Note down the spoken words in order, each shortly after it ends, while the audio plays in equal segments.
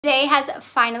Day has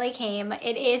finally came.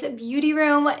 It is beauty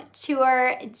room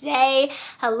tour day.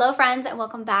 Hello friends and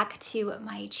welcome back to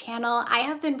my channel. I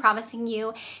have been promising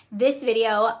you this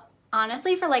video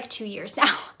honestly for like 2 years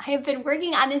now. I have been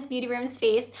working on this beauty room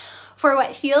space for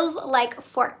what feels like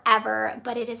forever,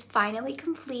 but it is finally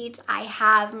complete. I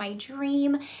have my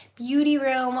dream beauty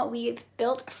room we've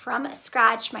built from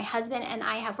scratch. My husband and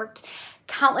I have worked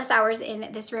countless hours in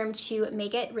this room to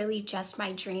make it really just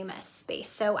my dream space.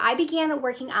 So I began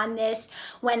working on this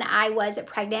when I was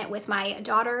pregnant with my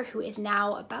daughter, who is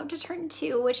now about to turn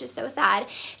 2, which is so sad.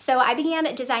 So I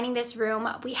began designing this room.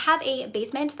 We have a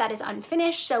basement that is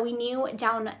unfinished, so we knew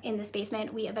down in this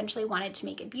basement we eventually wanted to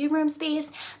make a beauty room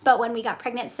space, but when we got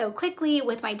pregnant so quickly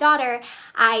with my daughter,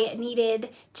 I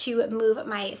needed to move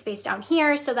my space down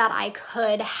here so that I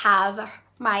could have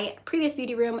my previous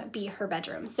beauty room be her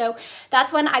bedroom. So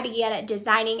that's when I began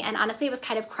designing, and honestly it was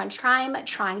kind of crunch time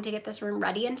trying to get this room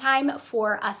ready in time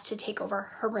for us to take over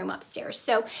her room upstairs.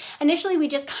 So initially we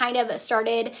just kind of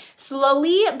started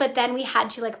slowly, but then we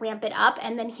had to like ramp it up,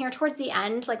 and then here towards the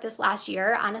end, like this last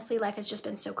year, honestly life has just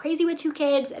been so crazy with 2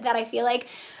 kids that I feel like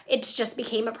it just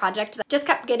became a project that just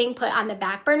kept getting put on the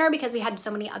back burner because we had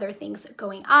so many other things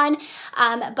going on.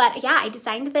 But yeah, I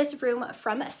designed this room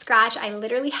from scratch. I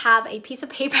literally have a piece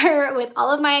of paper with all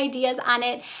of my ideas on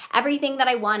it, everything that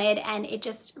I wanted, and it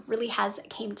just really has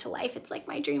came to life. It's like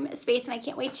my dream space and I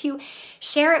can't wait to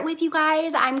share it with you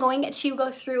guys. I'm going to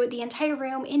go through the entire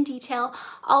room in detail,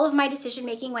 all of my decision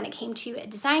making when it came to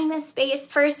designing this space.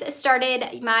 First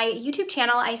started my YouTube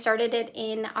channel. I started it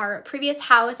in our previous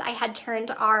house. I had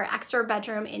turned our extra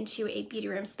bedroom into a beauty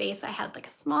room space. I had like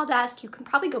a small desk. You can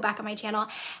probably go back on my channel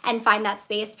and find that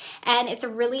space. And it's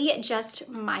really just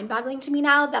mind-boggling to me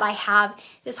now that I have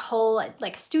this whole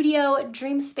like studio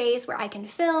dream space where I can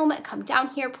film, come down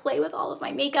here, play with all of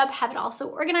my makeup, have it all so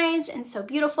organized and so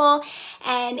beautiful.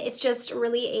 And it's just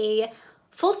really a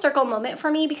full circle moment for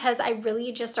me because I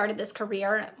really just started this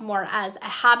career more as a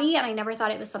hobby, and I never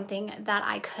thought it was something that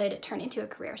I could turn into a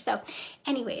career. So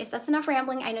anyways, that's enough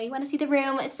rambling. I know you want to see the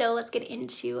room, so let's get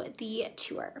into the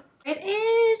tour. It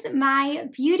is my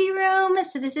beauty room.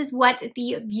 So this is what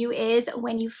the view is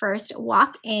when you first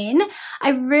walk in.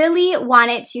 I really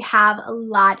wanted to have a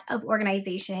lot of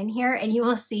organization in here, and you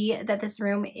will see that this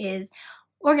room is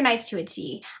organized to a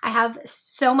T. I have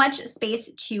so much space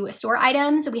to store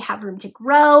items. We have room to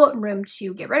grow, room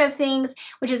to get rid of things,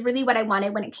 which is really what I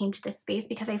wanted when it came to this space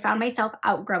because I found myself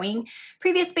outgrowing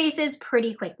previous spaces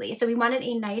pretty quickly. So we wanted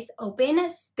a nice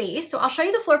open space. So I'll show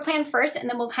you the floor plan first, and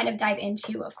then we'll kind of dive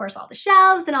into, of course, all the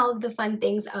shelves and all of the fun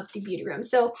things of the beauty room.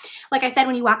 So like I said,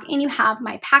 when you walk in, you have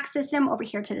my pack system over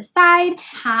here to the side,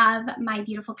 have my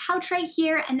beautiful couch right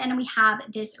here, and then we have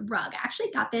this rug. I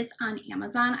actually got this on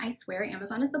Amazon. I swear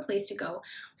Amazon is the place to go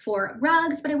for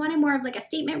rugs, but I wanted more of like a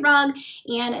statement rug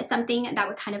and something that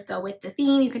would kind of go with the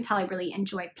theme. You can tell I really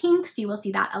enjoy pink, so you will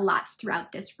see that a lot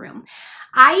throughout this room.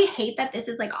 I hate that this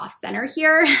is like off center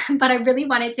here, but I really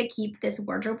wanted to keep this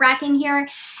wardrobe rack in here,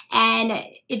 and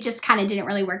it just kind of didn't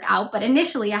really work out. But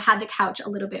initially I had the couch a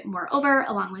little bit more over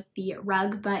along with the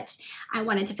rug, but I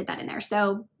wanted to fit that in there,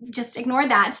 so just ignore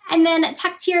that. And then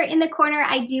tucked here in the corner,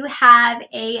 I do have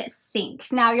a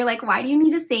sink. Now you're like, why do you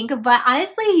need a sink? But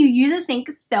honestly, you use a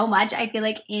sink so much. I feel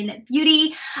like in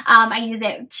beauty, I use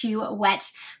it to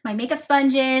wet my makeup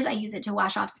sponges. I use it to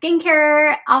wash off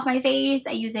skincare off my face.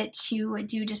 I use it to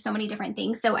do just so many different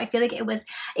things. So I feel like it was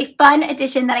a fun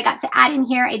addition that I got to add in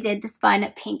here. I did this fun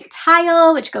pink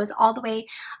tile, which goes all the way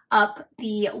up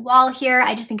the wall here.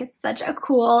 I just think it's such a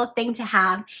cool thing to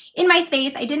have in my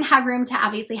space. I didn't have room to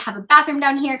obviously have a bathroom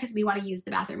down here because we want to use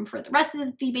the bathroom for the rest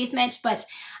of the basement, but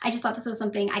I just thought this was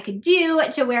something I could do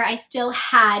to where I still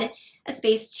had a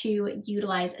space to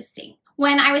utilize a sink.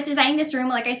 When I was designing this room,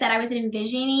 like I said, I was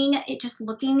envisioning it just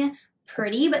looking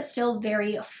pretty but still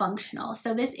very functional.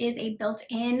 So this is a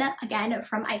built-in, again,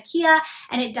 from ikea,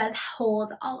 and it does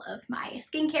hold all of my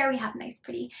skincare. We have nice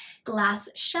pretty glass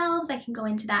shelves. I can go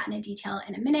into that in a detail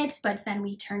in a minute, but then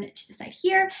we turn it to the side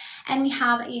here and we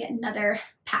have another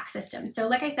pack system. So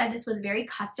like I said, this was very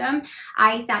custom.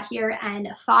 I sat here and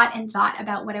thought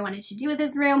about what I wanted to do with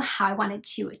this room, how I wanted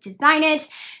to design it.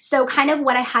 So kind of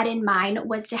what I had in mind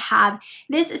was to have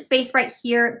this space right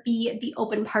here be the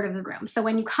open part of the room. So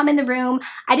when you come in the room,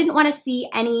 I didn't want to see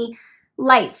any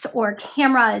lights or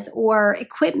cameras or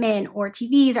equipment or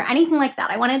TVs or anything like that.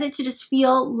 I wanted it to just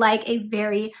feel like a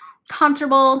very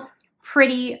comfortable,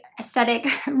 pretty aesthetic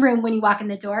room when you walk in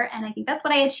the door, and I think that's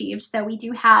what I achieved. So we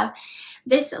do have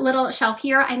this little shelf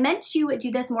here. I meant to do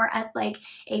this more as like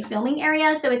a filming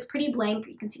area, so it's pretty blank.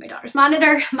 You can see my daughter's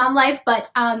monitor, mom life, but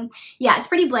yeah, it's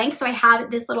pretty blank. So I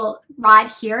have this little rod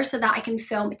here so that I can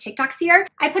film TikToks here.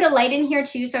 I put a light in here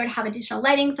too, so I would have additional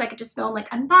lighting so I could just film like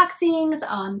unboxings,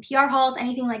 PR hauls,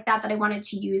 anything like that that I wanted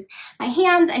to use my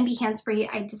hands and be hands-free.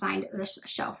 I designed this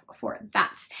shelf for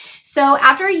that. So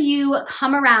after you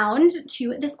come around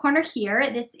to this corner here,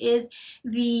 this is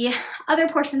the other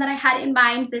portion that I had in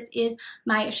mind. This is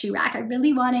my shoe rack. I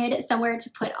really wanted somewhere to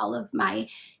put all of my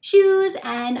shoes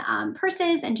and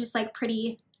purses and just like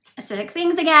pretty aesthetic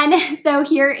things again. So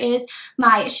here is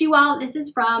my shoe wall. This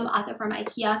is also from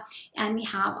IKEA, and we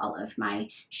have all of my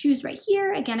shoes right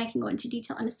here. Again, I can go into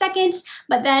detail in a second,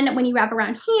 but then when you wrap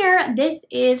around here, this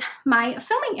is my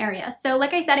filming area. So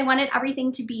like I said, I wanted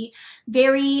everything to be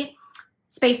very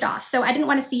spaced off. So I didn't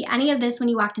want to see any of this when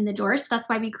you walked in the door. So that's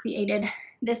why we created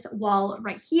this wall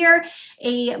right here,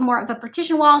 more of a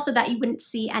partition wall so that you wouldn't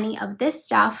see any of this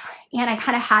stuff. And I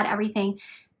kind of had everything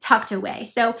tucked away.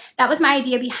 So that was my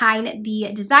idea behind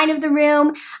the design of the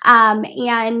room.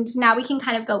 And now we can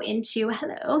kind of go into,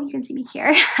 hello, you can see me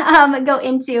here, go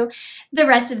into the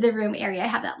rest of the room area. I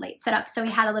have that light set up so we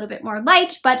had a little bit more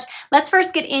light, but let's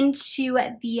first get into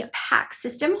the pack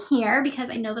system here,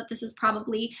 because I know that this is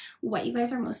probably what you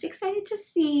guys are most excited to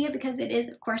see, because it is,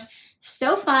 of course,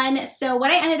 so fun. So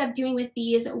what I ended up doing with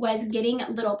these was getting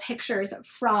little pictures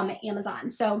from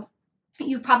Amazon. So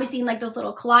you've probably seen like those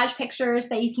little collage pictures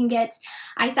that you can get.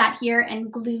 I sat here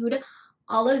and glued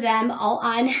all of them all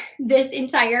on this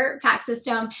entire pack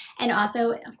system, and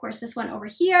also of course this one over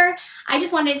here. I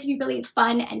just wanted it to be really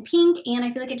fun and pink, and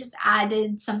I feel like it just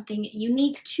added something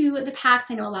unique to the packs.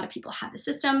 I know a lot of people have the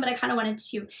system, but I kind of wanted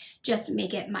to just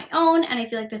make it my own, and I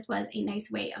feel like this was a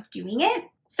nice way of doing it.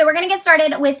 So we're gonna get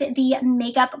started with the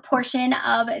makeup portion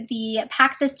of the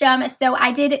pack system. So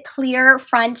I did clear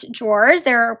front drawers.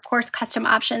 There are of course custom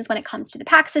options when it comes to the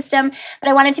pack system, but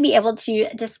I wanted to be able to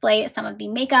display some of the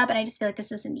makeup, and I just feel like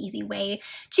this is an easy way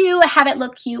to have it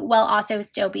look cute while also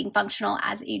still being functional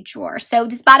as a drawer. So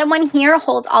this bottom one here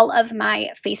holds all of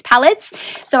my face palettes.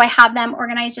 So I have them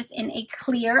organized just in a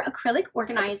clear acrylic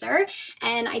organizer,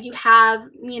 and I do have,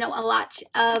 you know, a lot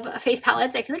of face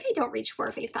palettes. I feel like I don't reach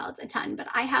for face palettes a ton, but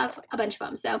I have a bunch of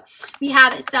them. So we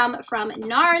have some from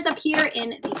NARS up here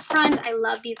in the front. I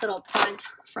love these little pods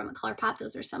from ColourPop.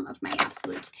 Those are some of my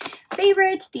absolute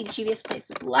favorites. The Juvia's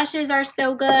Place blushes are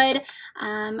so good.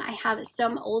 I have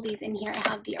some oldies in here. I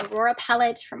have the Aurora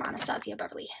palette from Anastasia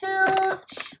Beverly Hills.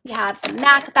 We have some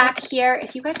MAC back here.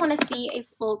 If you guys want to see a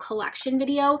full collection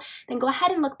video, then go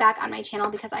ahead and look back on my channel,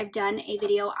 because I've done a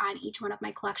video on each one of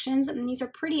my collections, and these are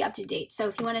pretty up to date. So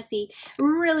if you want to see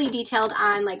really detailed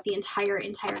on like the entire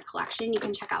collection, you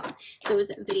can check out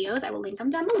those videos. I will link them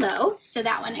down below. So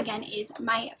that one again is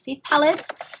my face palette.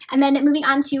 And then moving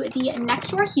on to the next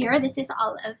drawer here, this is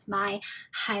all of my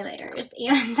highlighters,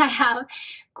 and I have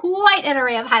quite an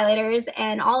array of highlighters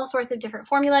and all sorts of different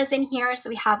formulas in here. So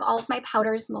we have all of my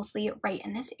powders mostly right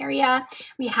in this area.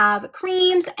 We have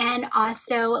creams and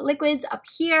also liquids up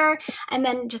here, and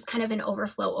then just kind of an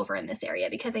overflow over in this area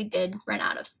because I did run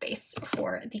out of space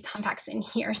for the compacts in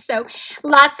here. So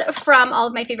lots from all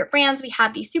of my favorite brands. We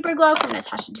have the Super Glow from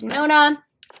Natasha Denona.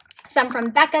 Some from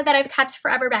Becca that I've kept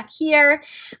forever back here.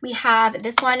 We have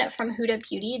this one from Huda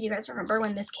Beauty. Do you guys remember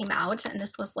when this came out? And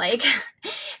this was like,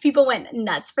 people went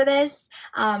nuts for this.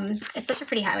 It's such a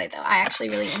pretty highlight though. I actually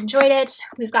really enjoyed it.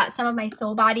 We've got some of my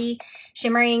Soul Body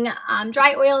shimmering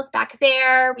dry oils back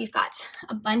there. We've got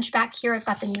a bunch back here. I've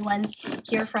got the new ones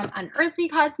here from Unearthly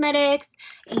Cosmetics,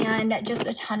 and just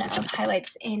a ton of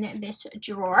highlights in this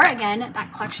drawer. Again,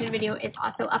 that collection video is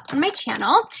also up on my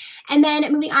channel. And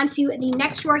then moving on to the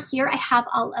next drawer here, I have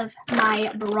all of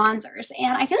my bronzers,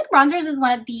 and I feel like bronzers is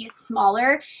one of the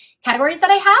smaller categories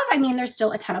that I have. I mean, there's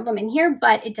still a ton of them in here,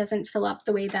 but it doesn't fill up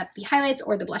the way that the highlights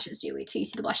or the blushes do. Wait till you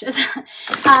see the blushes.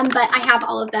 But I have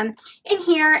all of them in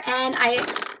here, and I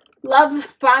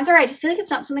love bronzer. I just feel like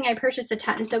it's not something I purchased a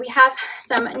ton. So we have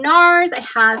some NARS. I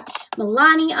have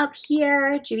Milani up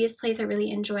here. Juvia's Place. I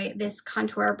really enjoy this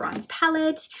contour bronze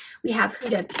palette. We have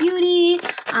Huda Beauty.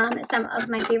 Some of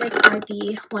my favorites are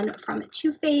the one from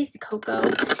Too Faced, the Cocoa.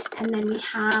 And then we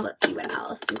have, let's see what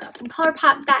else. We've got some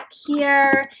ColourPop back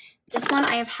here. This one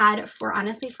I have had for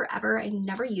honestly forever. I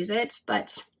never use it,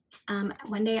 but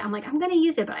one day I'm like, I'm gonna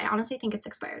use it, but I honestly think it's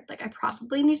expired. Like, I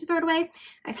probably need to throw it away.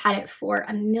 I've had it for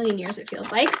a million years, it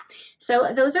feels like.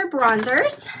 So those are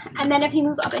bronzers. And then if you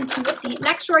move up into the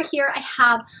next drawer here, I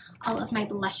have all of my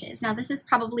blushes. Now this is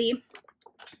probably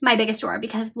my biggest drawer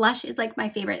because blush is like my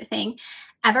favorite thing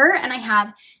ever, and I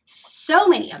have so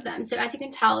many of them. So as you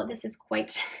can tell, this is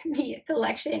quite the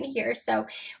collection here. So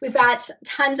we've got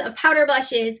tons of powder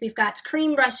blushes, we've got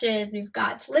cream brushes, we've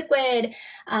got liquid,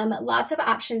 lots of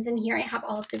options in here. I have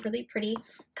all of the really pretty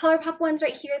ColourPop ones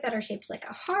right here that are shaped like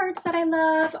a heart that I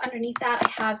love. Underneath that,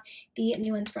 I have the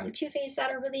new ones from Too Faced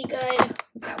that are really good.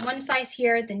 We've got one size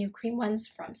here, the new cream ones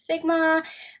from Sigma.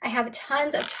 I have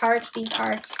tons of Tarte. These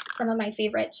are some of my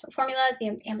favorite formulas,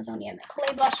 the Amazonian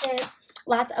clay blushes.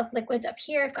 Lots of liquids up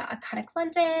here. I've got a Iconic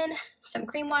London, some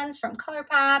cream ones from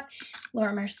ColourPop,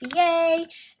 Laura Mercier,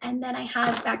 and then I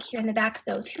have back here in the back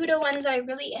those Huda ones that I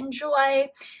really enjoy.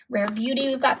 Rare Beauty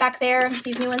we've got back there.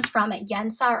 These new ones from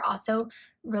Yensa are also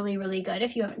really, really good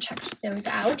if you haven't checked those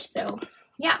out. So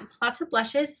yeah, lots of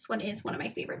blushes. This one is one of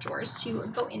my favorite drawers to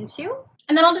go into.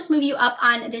 And then I'll just move you up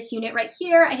on this unit right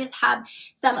here. I just have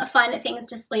some fun things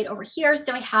displayed over here.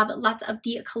 So I have lots of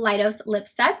the Kaleidos lip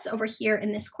sets over here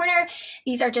in this corner.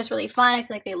 These are just really fun. I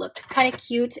feel like they look kind of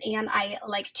cute, and I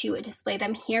like to display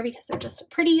them here because they're just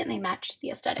pretty and they match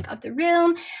the aesthetic of the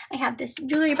room. I have this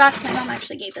jewelry box. My mom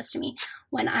actually gave this to me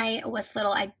when I was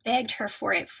little. I begged her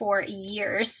for it for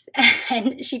years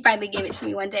and she finally gave it to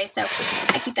me one day. So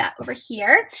I keep that over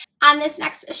here. On this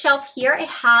next shelf here, I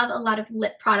have a lot of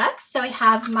lip products. So I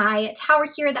have my tower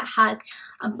here that has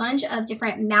a bunch of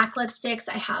different MAC lipsticks.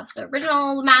 I have the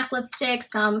original MAC lipstick,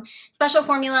 some special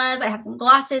formulas. I have some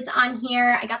glosses on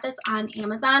here. I got this on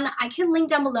Amazon. I can link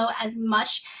down below as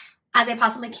much as I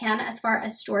possibly can as far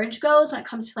as storage goes when it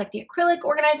comes to like the acrylic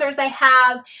organizers I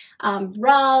have,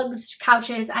 rugs,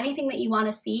 couches, anything that you want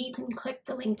to see. You can click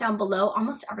the link down below.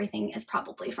 Almost everything is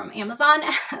probably from Amazon.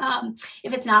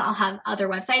 If it's not, I'll have other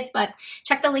websites, but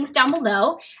check the links down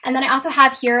below. And then I also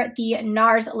have here the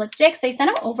NARS lipsticks. They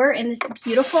sent them over in this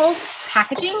beautiful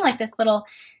packaging, like this little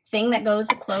thing that goes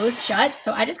closed shut.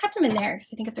 So I just kept them in there because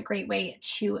I think it's a great way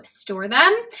to store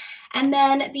them. And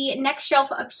then the next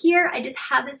shelf up here, I just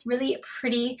have this really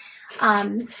pretty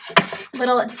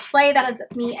little display that is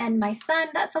me and my son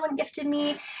that someone gifted me.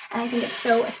 And I think it's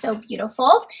so, so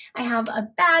beautiful. I have a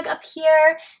bag up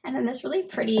here and then this really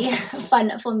pretty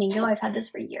fun flamingo. I've had this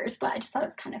for years, but I just thought it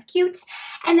was kind of cute.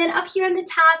 And then up here on the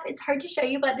top, it's hard to show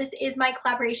you, but this is my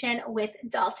collaboration with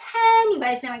Doll 10. You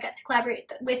guys know I got to collaborate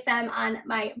with them on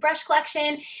my brush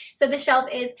collection. So this shelf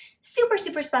is super,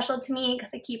 super special to me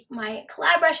because I keep my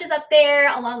collab brushes up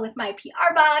there along with my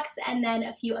PR box and then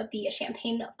a few of the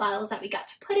champagne bottles that we got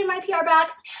to put in my PR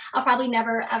box. I'll probably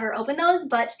never ever open those,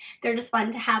 but they're just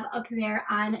fun to have up there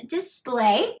on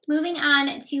display. Moving on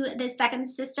to the second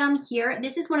system here,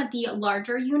 this is one of the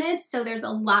larger units, so there's a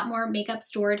lot more makeup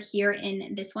stored here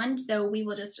in this one, so we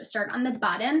will just start on the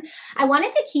bottom. I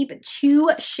wanted to keep two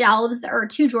shelves or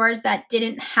two drawers that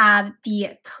didn't have the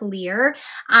clear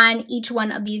on each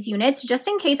one of these units, just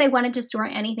in case I wanted to store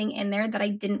anything in there that I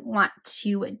didn't want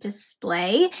to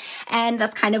display, and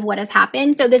that's kind of what has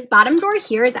happened. So this bottom drawer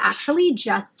here is actually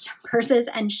just purses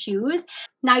and shoes.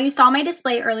 Now you saw my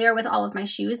display earlier with all of my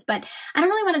shoes, but I don't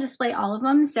really want to display all of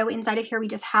them. So inside of here, we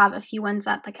just have a few ones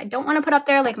that like I don't want to put up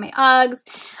there, like my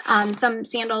Uggs, some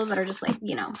sandals that are just like,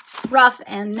 you know, rough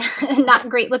and not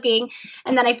great looking.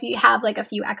 And then I have like a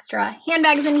few extra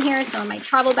handbags in here, some of my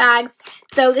travel bags.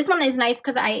 So this one is nice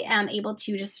because I am able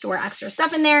to just store extra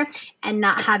stuff in there and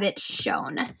not have it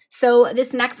shown. So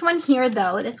this next one here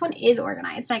though, this one is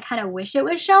organized. I kind of wish it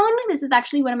was shown. This is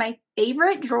actually one of my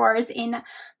favorite drawers in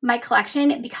my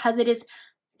collection because it is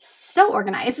so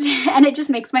organized and it just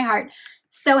makes my heart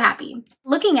so happy.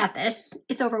 Looking at this,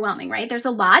 it's overwhelming, right? There's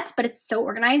a lot, but it's so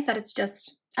organized that it's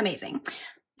just amazing.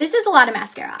 This is a lot of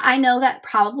mascara. I know that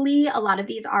probably a lot of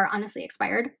these are honestly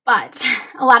expired, but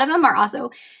a lot of them are also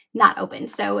not open.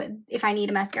 So if I need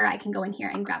a mascara, I can go in here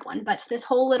and grab one. But this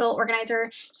whole little organizer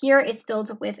here is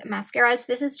filled with mascaras.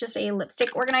 This is just a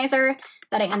lipstick organizer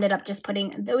that I ended up just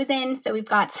putting those in. So we've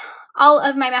got all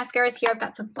of my mascaras here. I've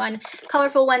got some fun,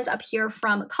 colorful ones up here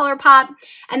from ColourPop.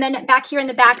 And then back here in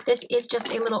the back, this is just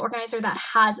a little organizer that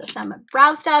has some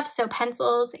brow stuff, so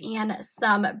pencils and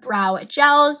some brow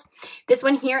gels. This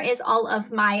one here is all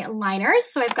of my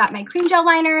liners. So I've got my cream gel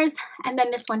liners, and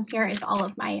then this one here is all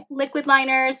of my liquid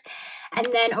liners. And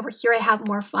then over here, I have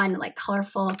more fun, like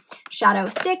colorful shadow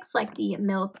sticks, like the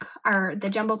milk or the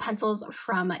jumbo pencils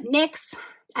from NYX.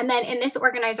 And then in this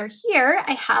organizer here,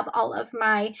 I have all of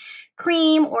my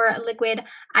cream or liquid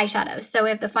eyeshadows. So we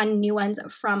have the fun new ones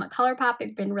from ColourPop.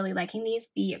 I've been really liking these,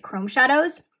 the chrome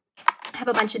shadows. I have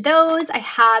a bunch of those. I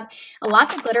have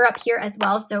lots of glitter up here as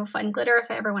well, so fun glitter if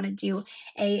I ever want to do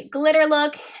a glitter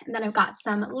look. And then I've got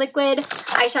some liquid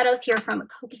eyeshadows here from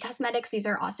Kopi Cosmetics. These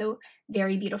are also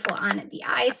very beautiful on the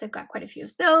eye, so I've got quite a few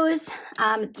of those.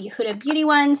 The Huda Beauty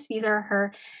ones, these are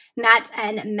her matte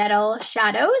and metal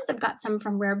shadows. I've got some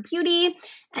from Rare Beauty,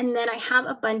 and then I have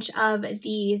a bunch of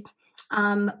these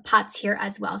pots here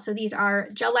as well. So these are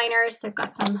gel liners. So I've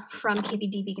got some from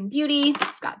KVD Vegan Beauty.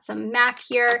 I've got some MAC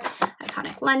here,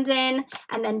 Iconic London,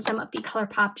 and then some of the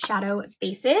ColourPop shadow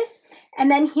bases.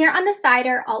 And then here on the side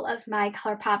are all of my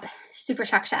ColourPop Super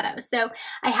Shock shadows. So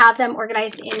I have them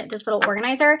organized in this little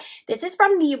organizer. This is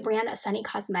from the brand Sunny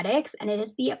Cosmetics, and it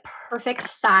is the perfect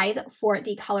size for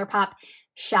the ColourPop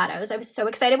shadows. I was so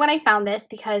excited when I found this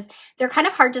because they're kind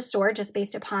of hard to store just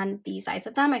based upon the size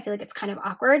of them. I feel like it's kind of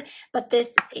awkward, but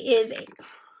this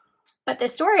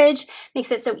storage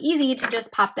makes it so easy to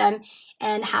just pop them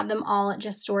and have them all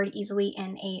just stored easily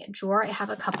in a drawer. I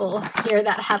have a couple here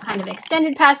that have kind of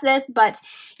extended past this, but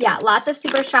yeah, lots of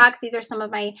Super Shocks. These are some of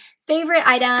my favorite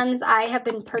items. I have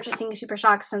been purchasing Super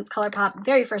Shocks since ColourPop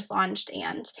very first launched,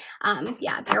 and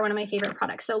yeah, they're one of my favorite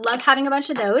products. So love having a bunch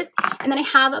of those. And then I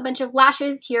have a bunch of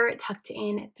lashes here tucked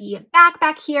in the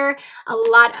back here. A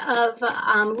lot of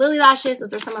Lily lashes.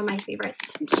 Those are some of my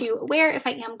favorites to wear if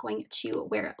I am going to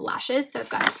wear lashes. So I've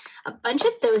got a bunch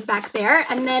of those back there.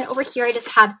 And then over here, I just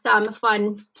have some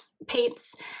fun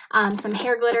paints, some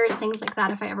hair glitters, things like that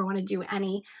if I ever want to do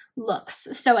any looks.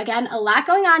 So again, a lot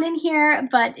going on in here,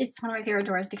 but it's one of my favorite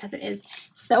drawers because it is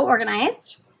so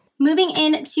organized. Moving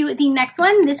into the next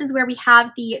one, this is where we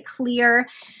have the clear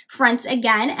fronts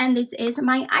again, and this is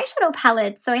my eyeshadow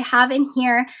palette. So I have in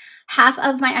here half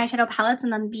of my eyeshadow palettes,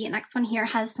 and then the next one here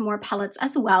has some more palettes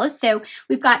as well. So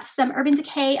we've got some Urban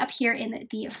Decay up here in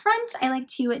the front. I like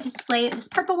to display this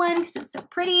purple one because it's so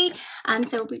pretty.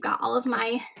 So we've got all of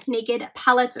my naked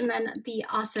palettes, and then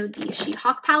also the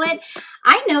She-Hulk palette.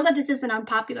 I know that this is an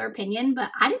unpopular opinion,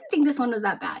 but I didn't think this one was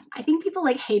that bad. I think people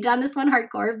like hated on this one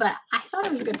hardcore, but I thought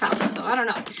it was a good palette, so I don't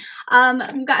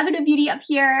know. We've got Huda Beauty up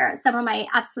here, some of my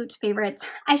absolute favorite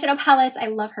eyeshadow palettes. I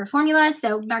love her formula.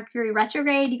 So Mercury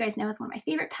Retrograde, you guys know, is one of my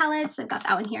favorite palettes. I've got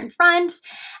that one here in front,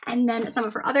 and then some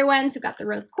of her other ones. We've got the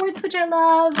Rose Quartz, which I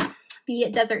love, the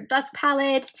Desert Dusk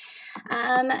palette.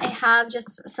 I have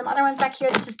just some other ones back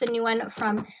here. This is the new one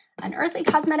from Unearthly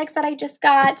Cosmetics that I just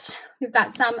got. We've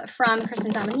got some from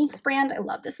Kristen Dominique's brand. I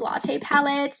love this latte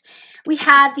palette. We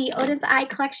have the Odin's Eye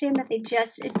collection that they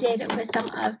just did with some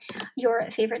of your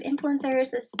favorite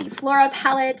influencers. This is the Flora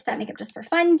palette that Makeup Just for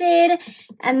Fun did.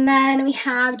 And then we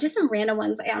have just some random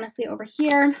ones, honestly, over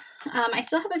here. I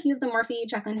still have a few of the Morphe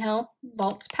Jaclyn Hill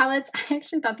Vault palettes. I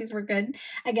actually thought these were good.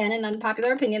 Again, an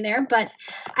unpopular opinion there, but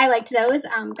I liked those.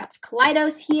 We've got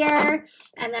Kaleidos here.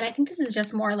 And then I think this is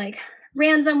just more like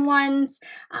random ones,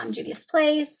 Juvia's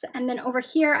Place. And then over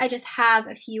here, I just have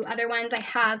a few other ones. I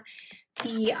have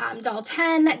the Doll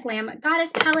 10 Glam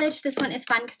Goddess palette. This one is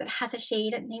fun because it has a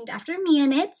shade named after me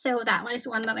in it. So that one is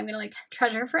one that I'm going to like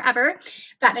treasure forever.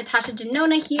 Got Natasha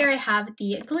Denona here. I have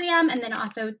the Glam and then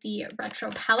also the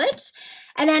Retro palette.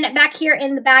 And then back here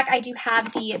in the back, I do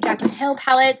have the Jaclyn Hill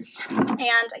palettes. And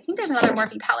I think there's another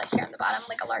Morphe palette here on the bottom,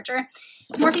 like a larger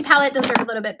Morphe palette. Those are a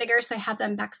little bit bigger, so I have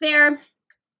them back there.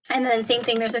 And then same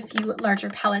thing, there's a few larger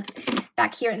palettes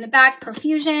back here in the back.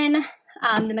 Profusion,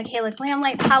 the Michaela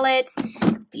Glamlight palette,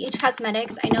 BH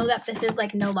Cosmetics. I know that this is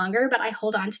like no longer, but I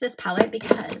hold on to this palette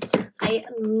because I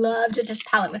loved this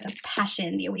palette with a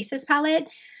passion, the Oasis palette.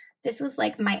 This was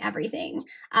like my everything.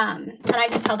 And I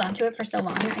just held on to it for so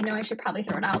long. I know I should probably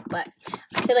throw it out, but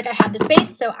I feel like I have the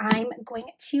space, so I'm going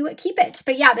to keep it.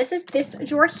 But yeah, this is this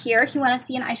drawer here. If you want to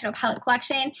see an eyeshadow palette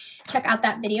collection, check out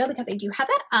that video because I do have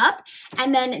that up.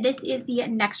 And then this is the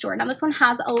next drawer. Now this one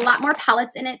has a lot more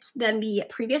palettes in it than the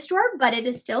previous drawer, but it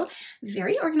is still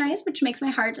very organized, which makes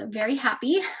my heart very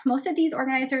happy. Most of these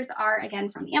organizers are, again,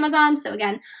 from Amazon. So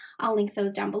again, I'll link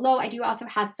those down below. I do also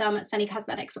have some Sunny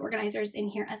Cosmetics organizers in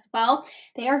here as well.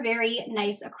 They are very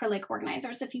nice acrylic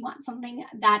organizers if you want something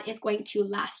that is going to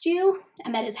last you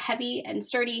and that is heavy and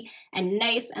sturdy and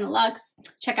nice and luxe.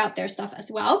 Check out their stuff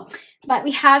as well. But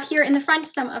we have here in the front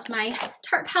some of my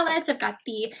Tarte palettes. I've got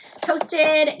the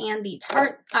Toasted and the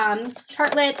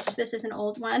Tartlet. This is an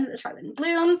old one, the Tartlet in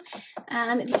Bloom.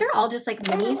 These are all just like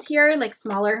minis here, like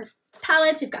smaller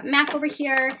palettes. We've got MAC over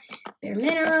here, Bare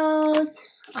Minerals,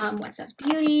 What's Up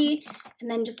Beauty,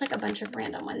 and then just like a bunch of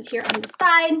random ones here on the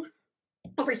side.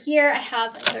 Over here, I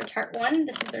have another Tarte one.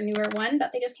 This is their newer one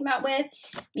that they just came out with.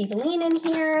 Maybelline in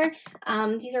here.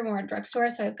 These are more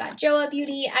drugstore, so I've got Joa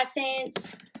Beauty,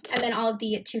 Essence, And then all of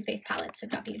the Too Faced palettes. So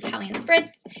I've got the Italian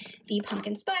Spritz, the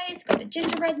Pumpkin Spice, got the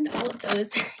Gingerbread, and all of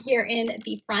those here in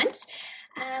the front.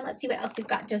 Let's see what else we've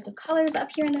got. Dose of Colors up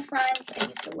here in the front. I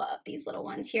used to love these little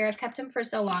ones here. I've kept them for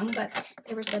so long, but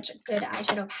they were such good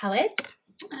eyeshadow palettes.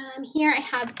 Here I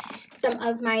have some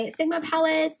of my Sigma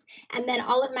palettes, and then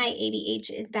all of my ABH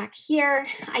is back here.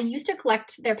 I used to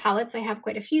collect their palettes. I have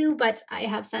quite a few, but I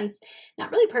have since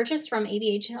not really purchased from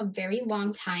ABH in a very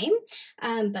long time.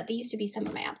 But they used to be some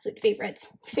of my absolute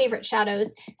favorite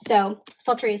shadows. So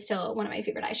Sultry is still one of my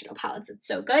favorite eyeshadow palettes. It's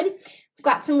so good. I've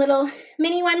got some little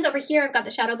mini ones over here. I've got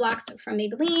the shadow blocks from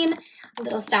Maybelline, a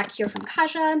little stack here from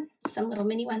Kaja, some little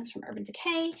mini ones from Urban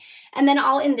Decay, and then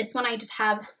all in this one I just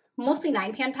have mostly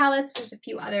 9-pan palettes. There's a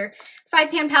few other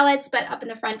 5-pan palettes, but up in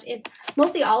the front is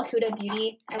mostly all Huda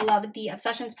Beauty. I love the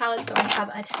Obsessions palette, so I have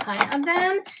a ton of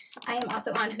them. I am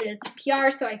also on Huda's PR,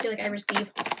 so I feel like I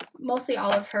receive mostly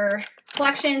all of her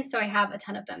collection, so I have a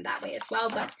ton of them that way as well.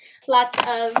 But lots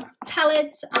of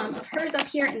palettes of hers up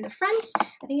here in the front.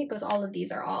 I think it goes, all of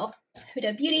these are all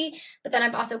Huda Beauty, but then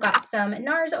I've also got some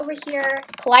NARS over here.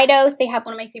 Kaleidos, they have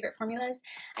one of my favorite formulas.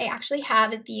 I actually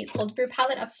have the Cold Brew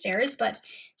palette upstairs, but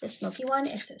the smoky one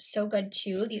is so good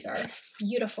too. These are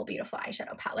beautiful, beautiful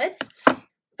eyeshadow palettes.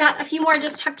 Got a few more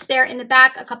just tucked there in the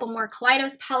back, a couple more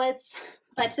Kaleidos palettes,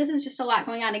 but this is just a lot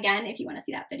going on. Again, if you want to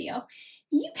see that video,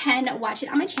 you can watch it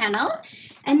on my channel.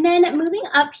 And then moving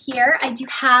up here, I do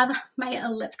have my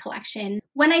lip collection.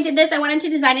 When I did this, I wanted to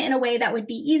design it in a way that would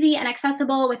be easy and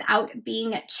accessible without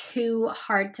being too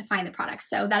hard to find the products.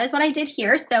 So that is what I did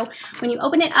here. So when you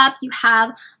open it up, you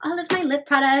have all of my lip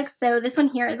products. So this one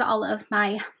here is all of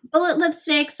my bullet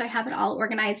lipsticks. I have it all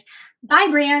organized by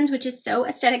brand, which is so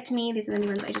aesthetic to me. These are the new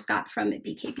ones I just got from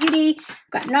BK Beauty.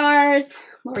 I've got NARS,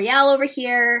 L'Oreal over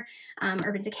here,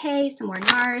 Urban Decay, some more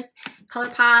NARS,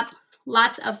 ColourPop,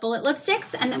 lots of bullet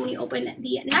lipsticks. And then when you open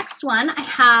the next one, I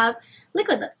have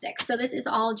liquid lipsticks. So this is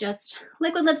all just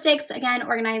liquid lipsticks, again,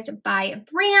 organized by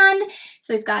brand.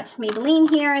 So we've got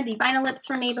Maybelline here, the Vinyl Lips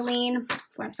from Maybelline,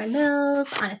 Florence by Mills,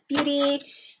 Honest Beauty,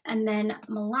 and then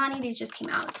Milani. These just came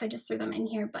out, so I just threw them in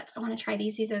here, but I want to try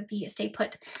these. These are the Stay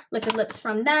Put liquid lips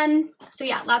from them. So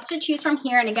yeah, lots to choose from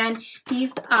here. And again,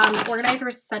 these organizer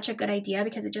is such a good idea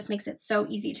because it just makes it so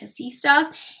easy to see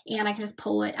stuff, and I can just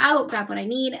pull it out, grab what I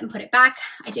need, and put it back.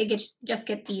 I did just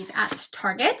get these at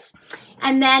Target.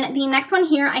 And then the next one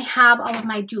here, I have all of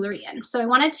my jewelry in. So I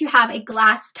wanted to have a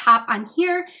glass top on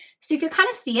here so you could kind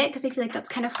of see it, because I feel like that's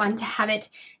kind of fun to have it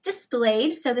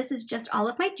displayed. So this is just all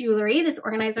of my jewelry. This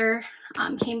organizer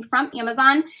came from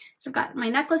Amazon. So I've got my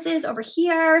necklaces over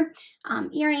here,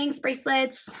 earrings,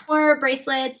 bracelets, more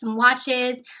bracelets, some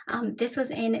watches. This was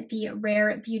in the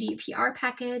Rare Beauty PR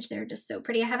package. They're just so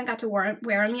pretty. I haven't got to wear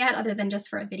them yet other than just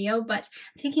for a video, but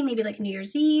I'm thinking maybe like New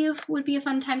Year's Eve would be a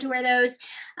fun time to wear those.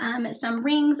 Some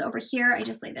rings over here. I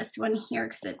just lay this one here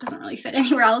because it doesn't really fit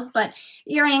anywhere else, but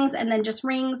earrings and then just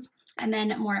rings. And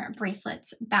then more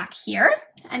bracelets back here.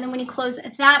 And then when you close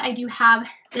that, I do have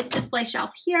this display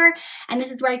shelf here. And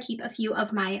this is where I keep a few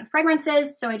of my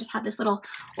fragrances. So I just have this little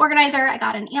organizer I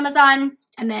got on Amazon.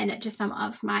 And then just some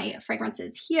of my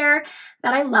fragrances here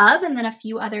that I love. And then a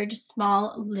few other just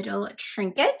small little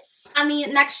trinkets. On the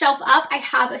next shelf up, I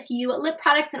have a few lip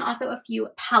products and also a few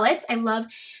palettes. I love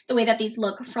the way that these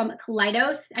look from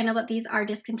Kaleidos. I know that these are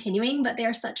discontinuing, but they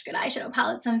are such good eyeshadow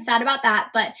palettes, so I'm sad about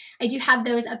that. But I do have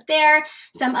those up there.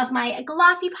 Some of my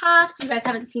glossy pops. If you guys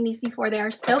haven't seen these before, they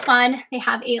are so fun. They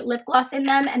have a lip gloss in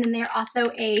them, and then they're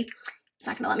also it's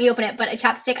not going to let me open it, but a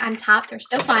chapstick on top. They're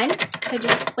so fun. So I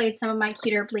just displayed some of my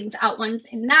cuter blinged out ones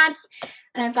in that.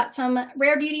 And I've got some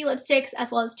Rare Beauty lipsticks as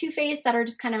well as Too Faced that are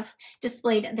just kind of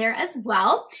displayed there as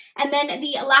well. And then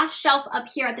the last shelf up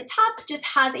here at the top just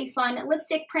has a fun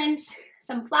lipstick print,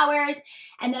 some flowers,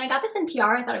 and then I got this in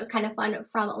PR. I thought it was kind of fun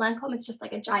from Lancome. It's just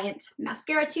like a giant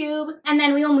mascara tube. And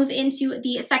then we will move into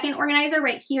the second organizer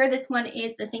right here. This one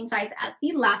is the same size as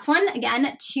the last one.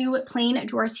 Again, 2 plain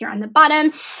drawers here on the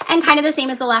bottom, and kind of the same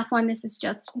as the last one. This is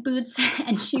just boots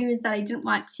and shoes that I didn't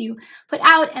want to put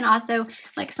out, and also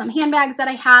like some handbags that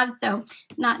I have. So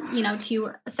not, you know, too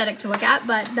aesthetic to look at,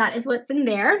 but that is what's in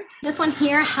there. This one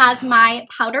here has my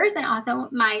powders and also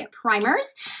my primers.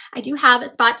 I do have a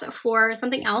spot for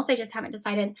something else. I just haven't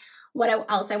decided what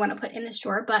else I want to put in this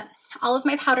drawer, but all of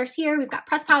my powders here. We've got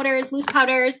pressed powders, loose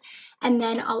powders, and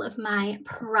then all of my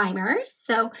primers.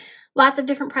 So lots of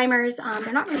different primers.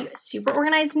 They're not really super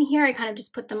organized in here. I kind of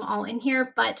just put them all in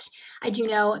here, but I do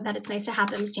know that it's nice to have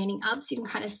them standing up so you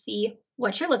can kind of see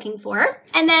what you're looking for.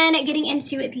 And then getting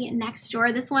into the next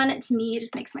drawer, this one to me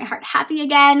just makes my heart happy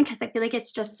again because I feel like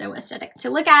it's just so aesthetic to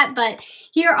look at. But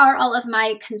here are all of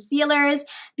my concealers.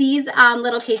 These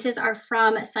little cases are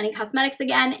from Sunny Cosmetics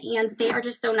again, and they are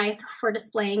just so nice for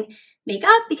displaying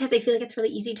makeup because I feel like it's really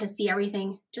easy to see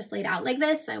everything just laid out like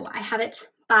this. So I have it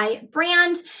by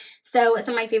brand. So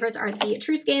some of my favorites are the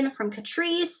True Skin from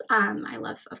Catrice. I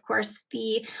love, of course,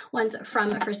 the ones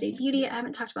from First Aid Beauty. I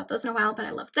haven't talked about those in a while, but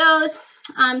I love those.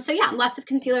 So yeah, lots of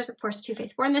concealers. Of course, Too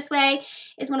Faced Born This Way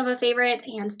is one of a favorite,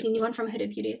 and the new one from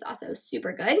Huda Beauty is also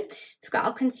super good. So got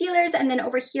all concealers, and then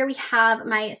over here we have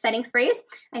my setting sprays.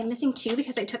 I'm missing two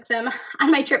because I took them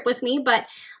on my trip with me, but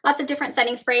lots of different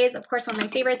setting sprays. Of course, one of my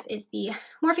favorites is the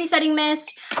Morphe Setting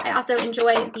Mist. I also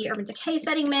enjoy the Urban Decay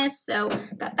Setting Mist, so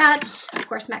got that. Of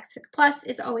course, Max Fit Plus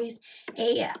is always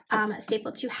a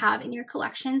staple to have in your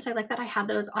collection, so I like that I have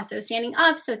those also standing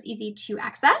up, so it's easy to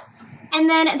access. And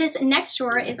then this next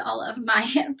drawer is all of my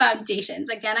foundations.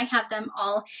 Again, I have them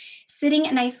all sitting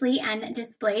nicely and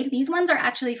displayed. These ones are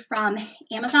actually from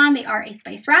Amazon. They are a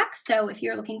spice rack, so if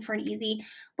you're looking for an easy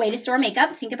way to store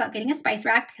makeup, think about getting a spice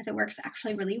rack because it works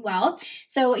actually really well.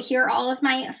 So here are all of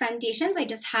my foundations. I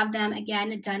just have them,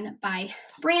 again, done by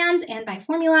brand and by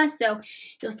formula. So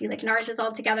you'll see like NARS is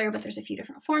all together, but there's a few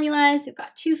different formulas. We've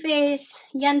got Too Faced,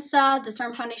 Yensa, the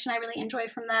Storm Foundation I really enjoy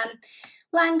from them.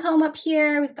 Lancome up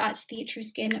here. We've got the True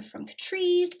Skin from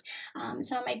Catrice.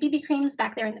 Some of my BB creams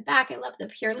back there in the back. I love the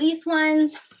Pure Lease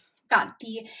ones. Got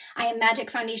the I Am Magic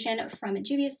foundation from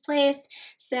Juvia's Place.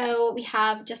 So we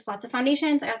have just lots of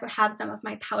foundations. I also have some of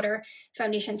my powder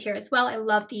foundations here as well. I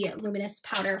love the luminous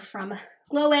powder from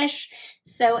Glowish.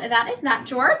 So that is that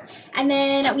drawer. And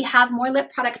then we have more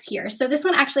lip products here. So this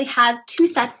one actually has two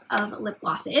sets of lip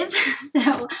glosses.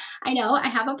 So I know I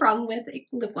have a problem with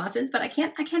lip glosses, but I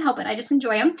can't help it. I just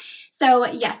enjoy them. So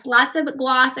yes, lots of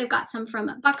gloss. I've got some from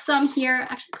Buxom here.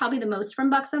 Actually, probably the most from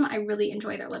Buxom. I really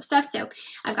enjoy their lip stuff. So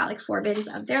I've got like 4 bins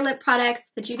of their lip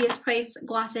products. The Juvia's Place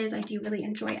glosses I do really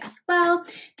enjoy as well.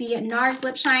 The NARS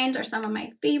lip shines are some of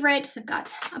my favorites. I've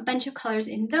got a bunch of colors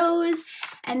in those.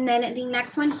 And then the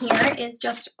next one here is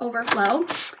just overflow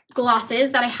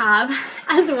glosses that I have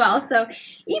as well. So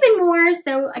even more.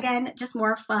 So again, just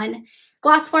more fun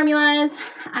gloss formulas.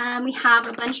 We have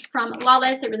a bunch from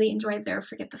Lawless. I really enjoyed their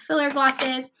Forget the Filler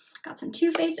glosses. Got some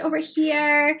Too Faced over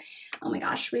here. Oh my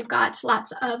gosh, we've got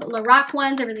lots of Lorac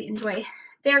ones. I really enjoy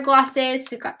their glosses.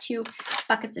 So we've got 2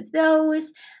 buckets of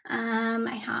those.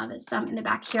 I have some in the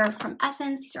back here from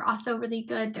Essence. These are also really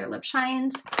good. They're lip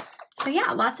shines. So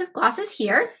yeah, lots of glosses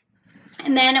here.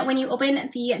 And then when you open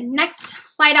the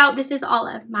next slide out, this is all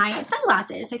of my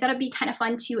sunglasses. So I thought it'd be kind of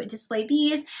fun to display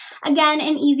these. Again,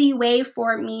 an easy way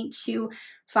for me to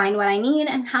find what I need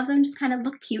and have them just kind of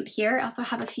look cute here. I also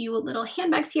have a few little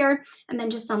handbags here and then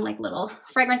just some like little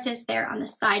fragrances there on the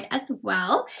side as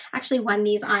well. Actually won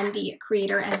these on the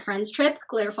Creator and Friends trip,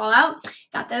 Glitter Fallout.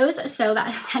 Got those, so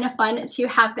that is kind of fun to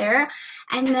have there.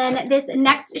 And then this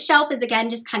next shelf is again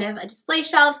just kind of a display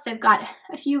shelf. So I've got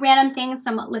a few random things,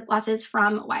 some lip glosses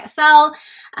from YSL,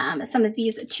 some of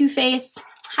these Too Faced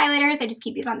highlighters. I just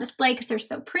keep these on display because they're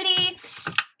so pretty.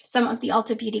 Some of the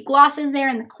Ulta Beauty glosses there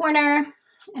in the corner.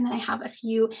 And then I have a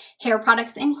few hair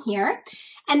products in here.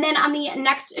 And then on the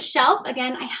next shelf,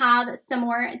 again, I have some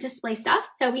more display stuff.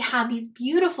 So we have these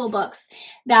beautiful books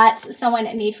that someone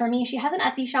made for me. She has an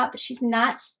Etsy shop, but she's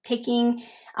not taking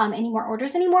any more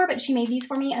orders anymore, but she made these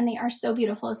for me and they are so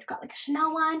beautiful. So got like a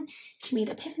Chanel one. She made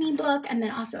a Tiffany book and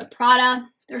then also a Prada.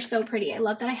 They're so pretty. I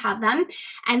love that I have them.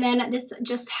 And then this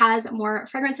just has more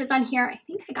fragrances on here. I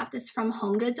think I got this from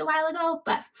Home Goods a while ago,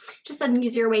 but just an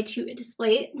easier way to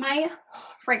display my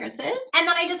fragrances. And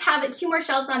then I just have 2 more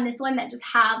shelves on this one that just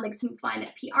have like some fun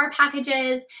PR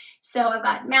packages. So I've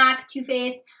got MAC, Too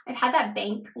Faced. I've had that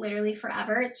bank literally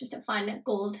forever. It's just a fun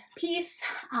gold piece,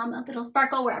 a little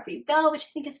sparkle wherever you go, which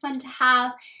I think is fun to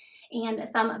have. And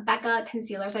some Becca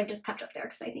concealers I've just kept up there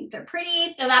because I think they're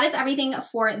pretty. So that is everything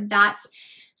for that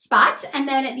spot. And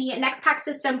then the next pack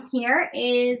system here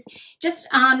is just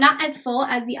not as full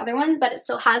as the other ones, but it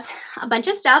still has a bunch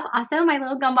of stuff. Also, my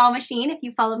little gumball machine. If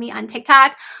you follow me on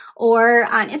TikTok or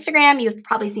on Instagram, you've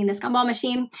probably seen this gumball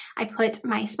machine. I put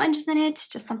my sponges in it,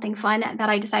 just something fun that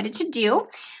I decided to do.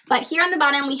 But here on the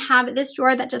bottom, we have this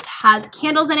drawer that just has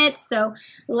candles in it. So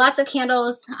lots of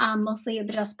candles, mostly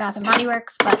just Bath & Body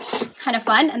Works, but kind of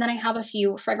fun. And then I have a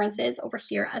few fragrances over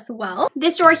here as well.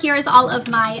 This drawer here is all of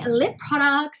my lip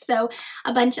products. products. So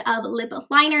a bunch of lip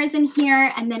liners in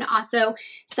here, and then also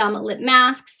some lip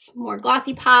masks, more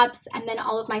glossy pops, and then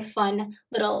all of my fun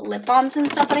little lip balms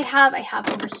and stuff that I have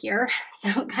over here.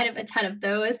 So kind of a ton of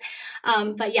those.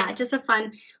 But yeah, just a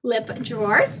fun lip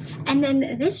drawer. And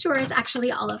then this drawer is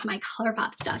actually all of my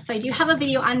ColourPop stuff. So I do have a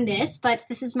video on this, but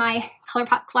this is my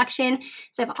ColourPop collection.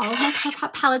 So I have all of my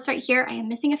ColourPop palettes right here. I am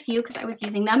missing a few because I was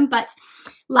using them, but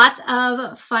lots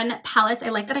of fun palettes. I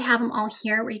like that I have them all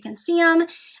here where you can see them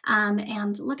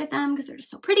and look at them because they're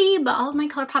just so pretty. But all of my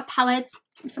ColourPop palettes,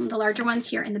 some of the larger ones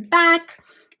here in the back,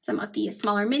 some of the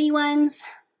smaller mini ones,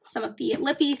 some of the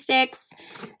lippy sticks,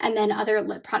 and then other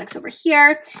lip products over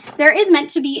here. There is meant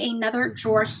to be another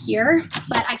drawer here,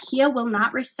 but IKEA will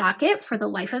not restock it for the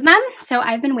life of them. So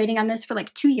I've been waiting on this for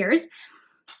like 2 years.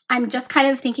 I'm just kind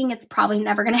of thinking it's probably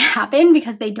never going to happen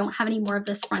because they don't have any more of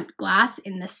this front glass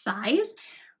in this size.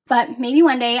 But maybe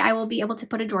one day I will be able to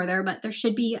put a drawer there, but there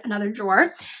should be another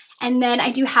drawer. And then I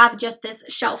do have just this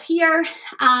shelf here.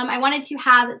 I wanted to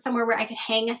have somewhere where I could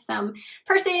hang some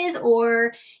purses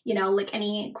or, you know, like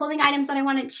any clothing items that I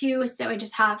wanted to. So I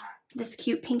just have this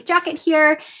cute pink jacket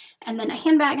here, and then a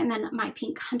handbag, and then my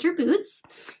pink hunter boots.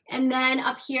 And then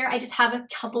up here, I just have a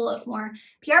couple of more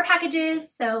PR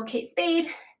packages. So Kate Spade,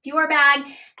 Dior bag,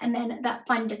 and then that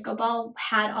fun disco ball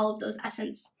had all of those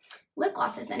Essence lip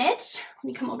glosses in it.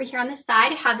 When you come over here on this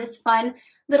side, I have this fun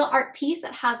little art piece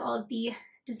that has all of the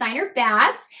designer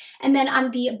bags. And then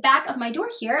on the back of my door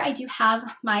here, I do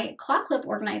have my claw clip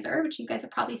organizer, which you guys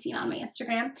have probably seen on my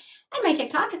Instagram and my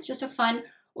TikTok. It's just a fun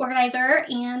organizer,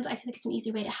 and I feel like it's an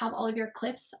easy way to have all of your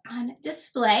clips on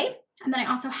display. And then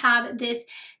I also have this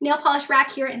nail polish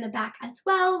rack here in the back as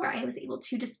well, where I was able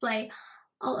to display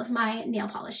all of my nail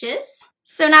polishes.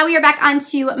 So now we are back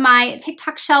onto my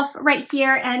TikTok shelf right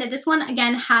here, and this one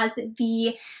again has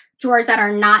the drawers that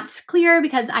are not clear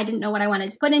because I didn't know what I wanted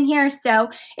to put in here. So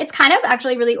it's kind of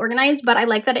actually really organized, but I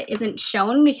like that it isn't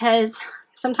shown because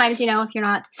sometimes, you know, if you're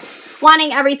not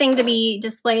wanting everything to be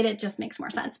displayed, it just makes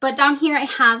more sense. But down here I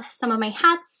have some of my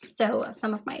hats, so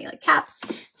some of my like caps,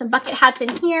 some bucket hats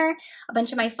in here, a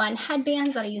bunch of my fun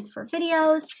headbands that I use for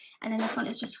videos, and then this one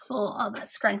is just full of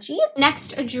scrunchies.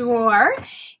 Next drawer,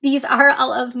 these are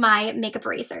all of my makeup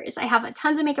erasers. I have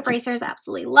tons of makeup erasers. I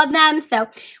absolutely love them. So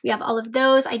we have all of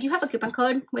those. I do have a coupon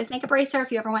code with makeup eraser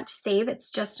if you ever want to save. It's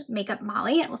just Makeup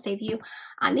Molly. It will save you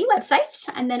on the website.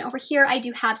 And then over here, I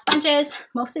do have sponges.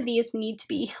 Most of these need to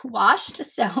be washed,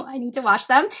 so I need to wash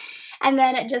them. And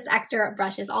then just extra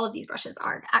brushes. All of these brushes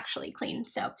are actually clean.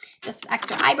 So just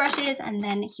extra eye brushes. And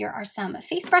then here are some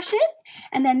face brushes.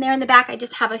 And then there in the back, I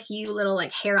just have a few little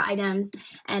like hair items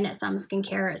and some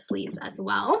skincare sleeves as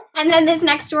well. And then this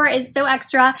next drawer is so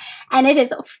extra, and it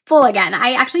is full again.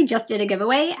 I actually just did a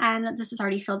giveaway, and this is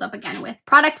already filled up again with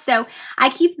products. So I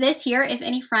keep this here if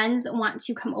any friends want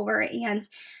to come over and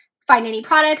find any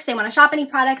products, they want to shop any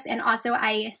products, and also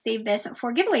I save this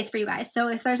for giveaways for you guys. So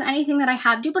if there's anything that I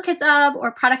have duplicates of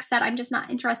or products that I'm just not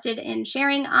interested in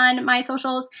sharing on my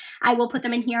socials, I will put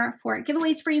them in here for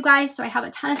giveaways for you guys. So I have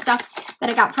a ton of stuff that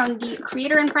I got from the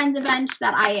Creator and Friends event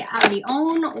that I already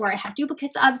own or I have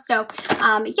duplicates of. So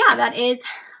yeah, that is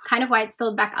kind of why it's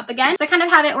filled back up again. So I kind of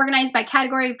have it organized by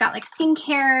category. We've got like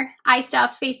skincare, eye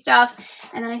stuff, face stuff,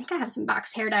 and then I think I have some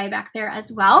box hair dye back there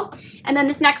as well. And then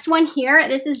this next one here,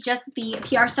 this is just the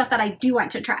PR stuff that I do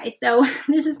want to try. So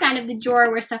this is kind of the drawer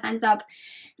where stuff ends up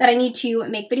that I need to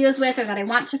make videos with or that I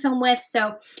want to film with.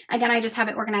 So again, I just have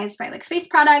it organized by like face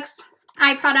products,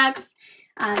 eye products.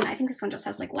 I think this one just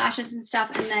has like lashes and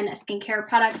stuff, and then skincare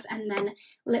products, and then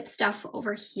lip stuff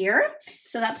over here.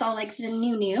 So that's all like the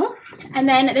new. And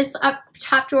then this up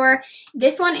top drawer,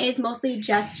 this one is mostly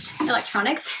just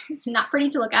electronics. It's not pretty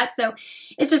to look at, so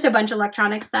it's just a bunch of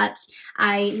electronics that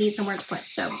I need somewhere to put.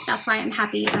 So that's why I'm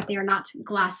happy that they are not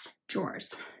glass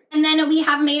drawers. And then we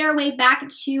have made our way back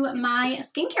to my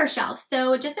skincare shelf.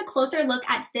 So just a closer look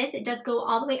at this. It does go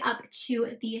all the way up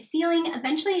to the ceiling.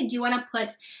 Eventually, I do want to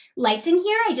put lights in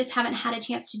here. I just haven't had a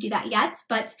chance to do that yet,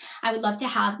 but I would love to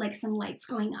have like some lights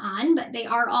going on. But they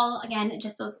are all, again,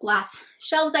 just those glass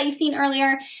shelves that you've seen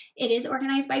earlier. It is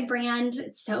organized by brand.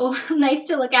 It's so nice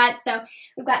to look at. So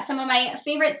we've got some of my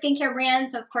favorite skincare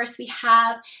brands. So of course, we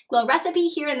have Glow Recipe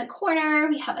here in the corner.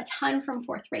 We have a ton from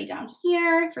Fourth Ray down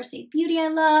here. First Aid Beauty I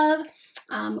love.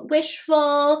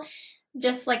 Wishful,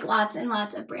 just like lots and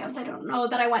lots of brands. I don't know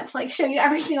that I want to like show you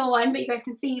every single one, but you guys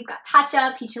can see you've got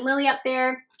Tatcha, Peach and Lily up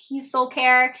there, Keys Soul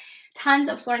Care, tons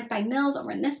of Florence by Mills over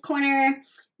in this corner.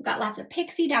 We've got lots of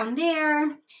Pixie down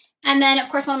there. And then, of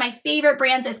course, one of my favorite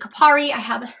brands is Kapari. I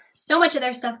have so much of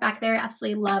their stuff back there.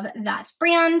 Absolutely love that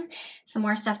brand. Some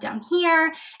more stuff down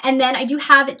here. And then I do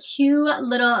have 2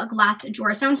 little glass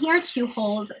drawers down here to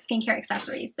hold skincare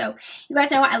accessories. So you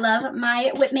guys know I love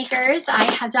my whip makers. I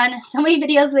have done so many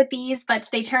videos with these, but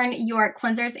they turn your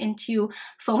cleansers into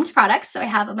foamed products. So I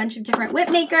have a bunch of different whip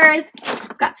makers.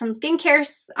 I've got some skincare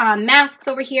masks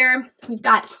over here. We've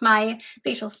got my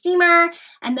facial steamer,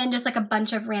 and then just like a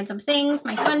bunch of random things.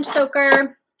 My sponge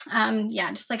soaker.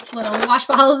 Yeah, just like little wash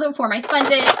balls for my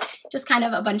sponges, just kind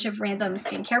of a bunch of random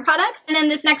skincare products. And then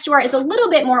this next drawer is a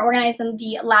little bit more organized than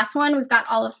the last one. We've got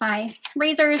all of my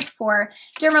razors for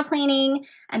dermaplaning,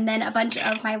 and then a bunch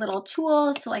of my little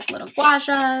tools, so like little gua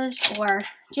shas or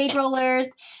jade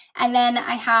rollers. And then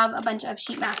I have a bunch of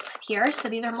sheet masks here. So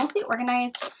these are mostly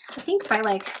organized, I think, by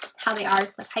like how they are.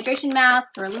 So like hydration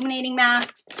masks or illuminating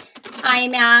masks, eye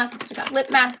masks. We've got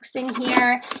lip masks in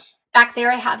here. Back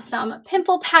there, I have some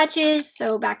pimple patches.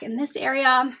 So back in this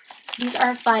area, these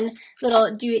are fun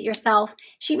little do-it-yourself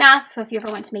sheet masks. So if you ever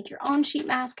want to make your own sheet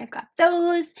mask, I've got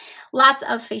those. Lots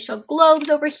of facial globes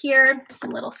over here. Some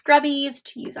little scrubbies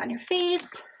to use on your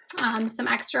face. Some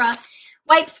extra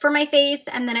wipes for my face,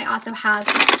 and then I also have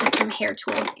just some hair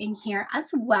tools in here as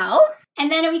well. And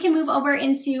then we can move over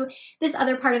into this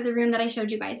other part of the room that I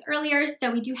showed you guys earlier.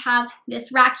 So we do have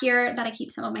this rack here that I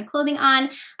keep some of my clothing on.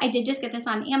 I did just get this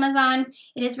on Amazon.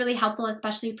 It is really helpful,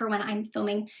 especially for when I'm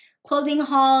filming clothing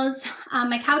hauls.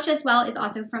 My couch as well is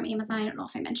also from Amazon. I don't know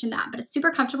if I mentioned that, but it's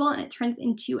super comfortable and it turns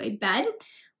into a bed,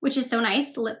 which is so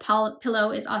nice. The lip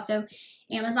pillow is also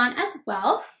Amazon as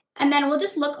well. And then we'll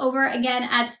just look over again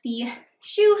at the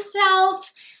shoe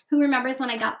shelf. Who remembers when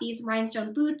I got these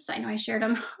rhinestone boots? I know I shared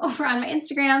them over on my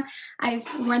Instagram. I've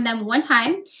worn them one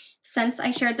time since I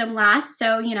shared them last.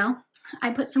 So, you know,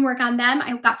 I put some work on them.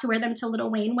 I got to wear them to Little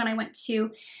Wayne when I went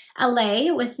to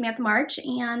LA with Samantha March,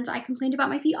 and I complained about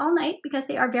my feet all night because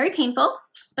they are very painful,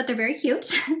 but they're very cute.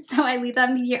 So I leave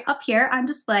them here, up here on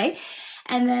display.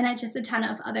 And then just a ton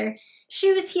of other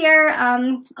shoes here.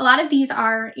 A lot of these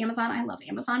are Amazon. I love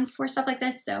Amazon for stuff like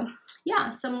this. So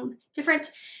yeah, some different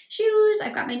shoes.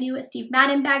 I've got my new Steve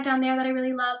Madden bag down there that I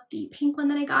really love, the pink one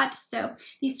that I got. So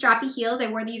these strappy heels, I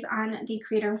wore these on the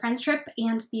Creator and Friends trip,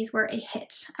 and these were a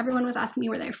hit. Everyone was asking me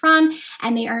where they're from,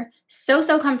 and they are so,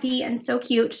 so comfy and so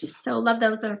cute. So love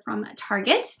those. They're from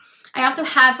Target. I also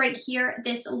have right here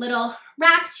this little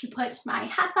rack to put my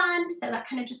hats on. So that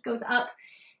kind of just goes up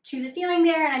to the ceiling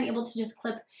there, and I'm able to just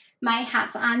clip my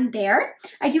hats on there.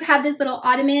 I do have this little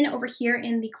ottoman over here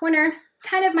in the corner.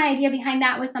 Kind of my idea behind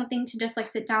that was something to just like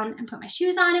sit down and put my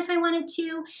shoes on if I wanted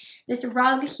to. This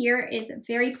rug here is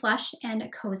very plush and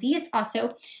cozy. It's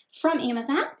also from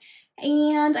Amazon.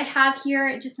 And I have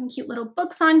here just some cute little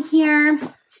books on here,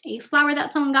 a flower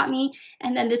that someone got me,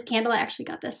 and then this candle. I actually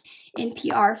got this in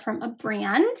PR from a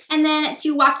brand. And then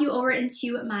to walk you over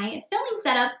into my filming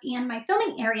setup and my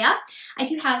filming area, I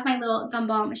do have my little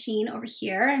gumball machine over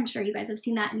here. I'm sure you guys have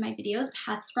seen that in my videos. It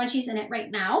has scrunchies in it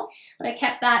right now, but I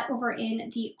kept that over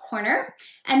in the corner.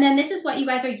 And then this is what you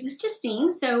guys are used to seeing.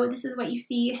 So this is what you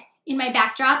see in my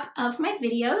backdrop of my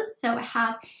videos. So I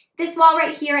have this wall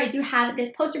right here. I do have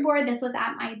this poster board. This was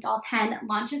at my Doll 10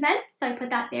 launch event, so I put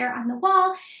that there on the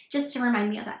wall just to remind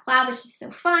me of that collab, which is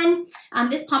so fun.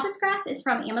 This pampas grass is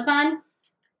from Amazon.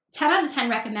 10 out of 10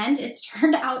 recommend. It's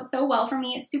turned out so well for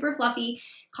me. It's super fluffy.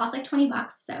 Costs like 20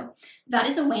 bucks, so that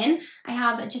is a win. I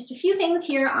have just a few things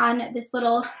here on this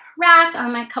little rack,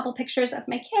 my couple pictures of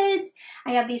my kids.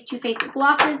 I have these Too Faced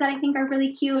glosses that I think are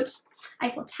really cute.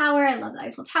 Eiffel Tower, I love the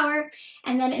Eiffel Tower.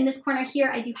 And then in this corner here,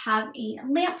 I do have a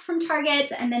lamp from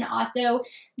Target, and then also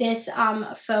this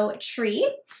faux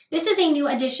tree. This is a new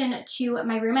addition to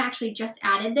my room. I actually just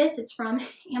added this. It's from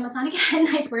Amazon again.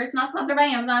 I swear it's not sponsored by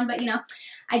Amazon, but you know,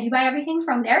 I do buy everything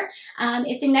from there.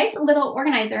 It's a nice little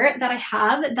organizer that I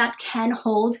have that can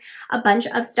hold a bunch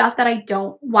of stuff that I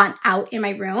don't want out in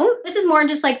my room. This is more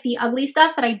just like the ugly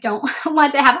stuff that I don't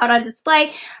want to have out on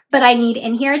display, but I need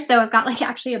in here. So I've got like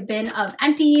actually a bin of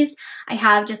empties. I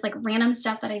have just like random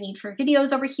stuff that I need for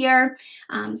videos over here.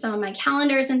 Some of my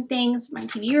calendars and things, my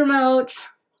TV remote,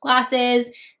 glasses,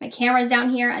 my cameras down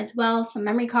here as well, some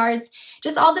memory cards,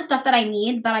 just all the stuff that I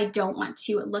need but I don't want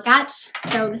to look at.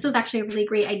 So this is actually a really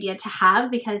great idea to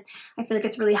have because I feel like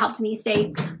it's really helped me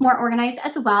stay more organized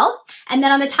as well. And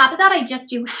then on the top of that, I just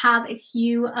do have a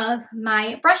few of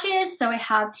my brushes. So I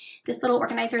have this little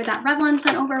organizer that Revlon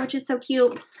sent over, which is so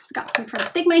cute. So got some from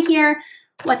Sigma here.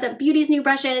 What's Up Beauty's new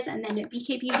brushes, and then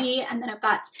BK Beauty, and then I've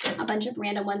got a bunch of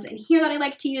random ones in here that I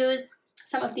like to use.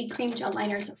 Some of the cream gel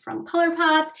liners from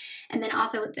ColourPop, and then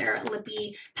also their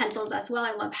lippy pencils as well.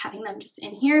 I love having them just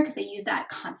in here because I use that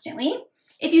constantly.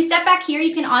 If you step back here,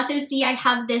 you can also see I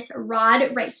have this rod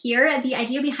right here. The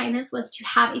idea behind this was to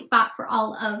have a spot for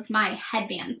all of my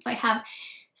headbands. So I have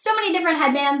so many different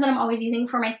headbands that I'm always using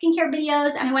for my skincare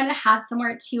videos, and I wanted to have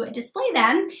somewhere to display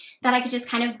them that I could just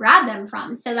kind of grab them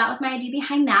from. So that was my idea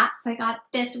behind that. So I got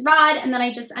this rod, and then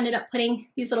I just ended up putting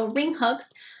these little ring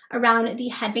hooks around the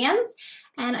headbands,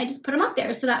 and I just put them up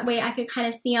there so that way I could kind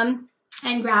of see them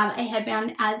and grab a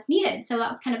headband as needed. So that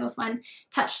was kind of a fun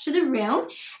touch to the room.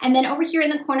 And then over here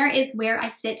in the corner is where I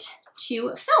sit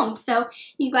to film. So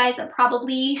you guys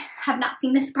probably have not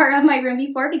seen this part of my room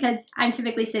before because I'm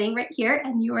typically sitting right here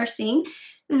and you are seeing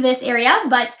this area,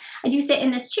 but I do sit in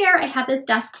this chair. I have this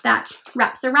desk that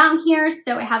wraps around here.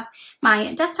 So I have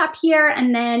my desktop here,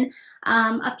 and then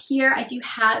up here I do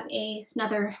have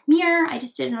another mirror. I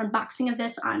just did an unboxing of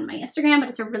this on my Instagram, but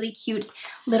it's a really cute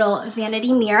little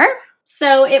vanity mirror.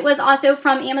 So it was also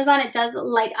from Amazon. It does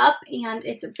light up and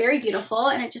it's very beautiful,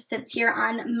 and it just sits here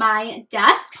on my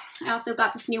desk. I also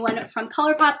got this new one from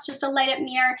ColourPop's, just a light up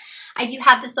mirror. I do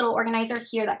have this little organizer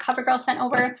here that CoverGirl sent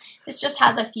over. This just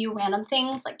has a few random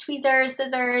things like tweezers,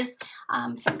 scissors,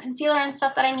 some concealer and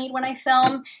stuff that I need when I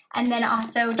film, and then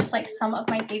also just like some of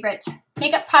my favorite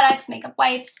makeup products, makeup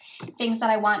wipes, things that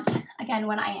I want, again,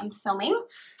 when I am filming.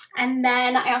 And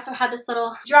then I also have this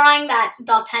little drawing that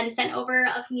Dalton sent over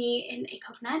of me in a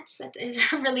coconut. That is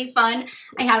really fun.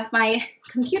 I have my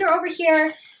computer over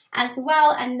here as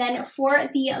well. And then for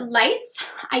the lights,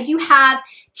 I do have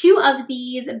two of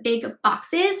these big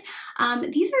boxes.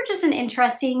 These are just an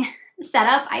interesting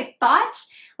setup. I thought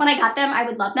when I got them, I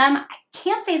would love them. I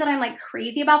can't say that I'm like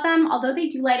crazy about them, although they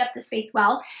do light up the space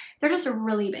well. They're just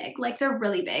really big. Like, they're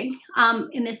really big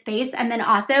in this space. And then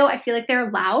also I feel like they're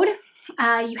loud.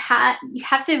 You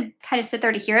have to kind of sit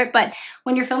there to hear it, but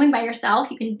when you're filming by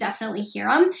yourself, you can definitely hear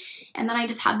them. And then I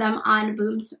just have them on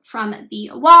booms from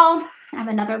the wall. I have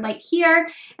another light here,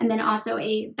 and then also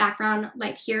a background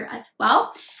light here as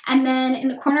well. And then in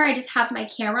the corner, I just have my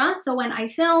camera. So when I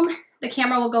film, the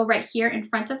camera will go right here in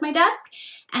front of my desk,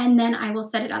 and then I will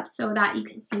set it up so that you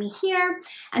can see me here.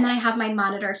 And then I have my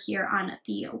monitor here on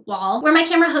the wall where my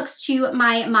camera hooks to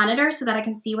my monitor so that I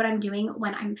can see what I'm doing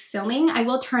when I'm filming. I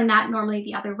will turn that normally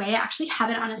the other way. I actually have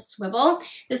it on a swivel.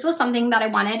 This was something that I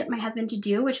wanted my husband to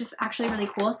do, which is actually really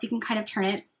cool. So you can kind of turn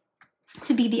it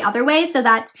to be the other way so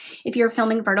that if you're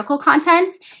filming vertical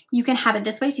content, you can have it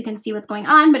this way so you can see what's going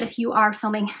on. But if you are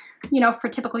filming, you know, for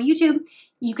typical YouTube,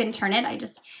 you can turn it. I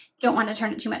just don't want to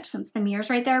turn it too much since the mirror's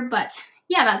right there. But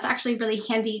yeah, that's actually really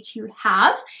handy to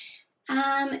have.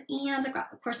 And I've got,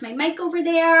 of course, my mic over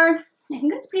there. I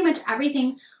think that's pretty much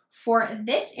everything for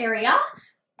this area.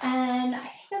 And I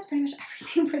think that's pretty much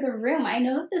everything for the room. I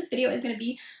know that this video is going to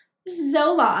be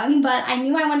so long, but I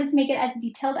knew I wanted to make it as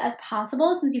detailed as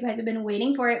possible since you guys have been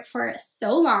waiting for it for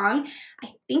so long. I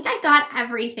think I got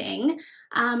everything.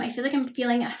 I feel like I'm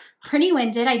feeling pretty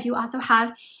winded. I do also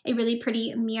have a really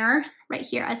pretty mirror right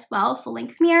here as well, full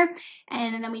length mirror.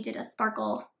 And then we did a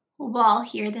sparkle wall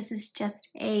here. This is just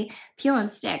a peel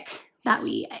and stick that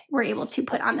we were able to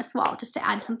put on this wall just to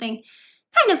add something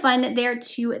kind of fun there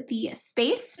to the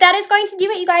space. That is going to do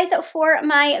it, you guys, for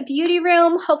my beauty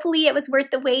room. Hopefully it was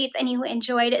worth the wait and you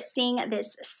enjoyed seeing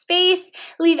this space.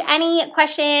 Leave any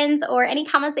questions or any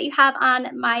comments that you have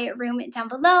on my room down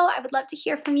below. I would love to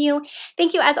hear from you.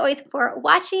 Thank you as always for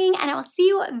watching, and I will see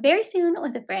you very soon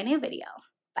with a brand new video.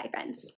 Bye, friends.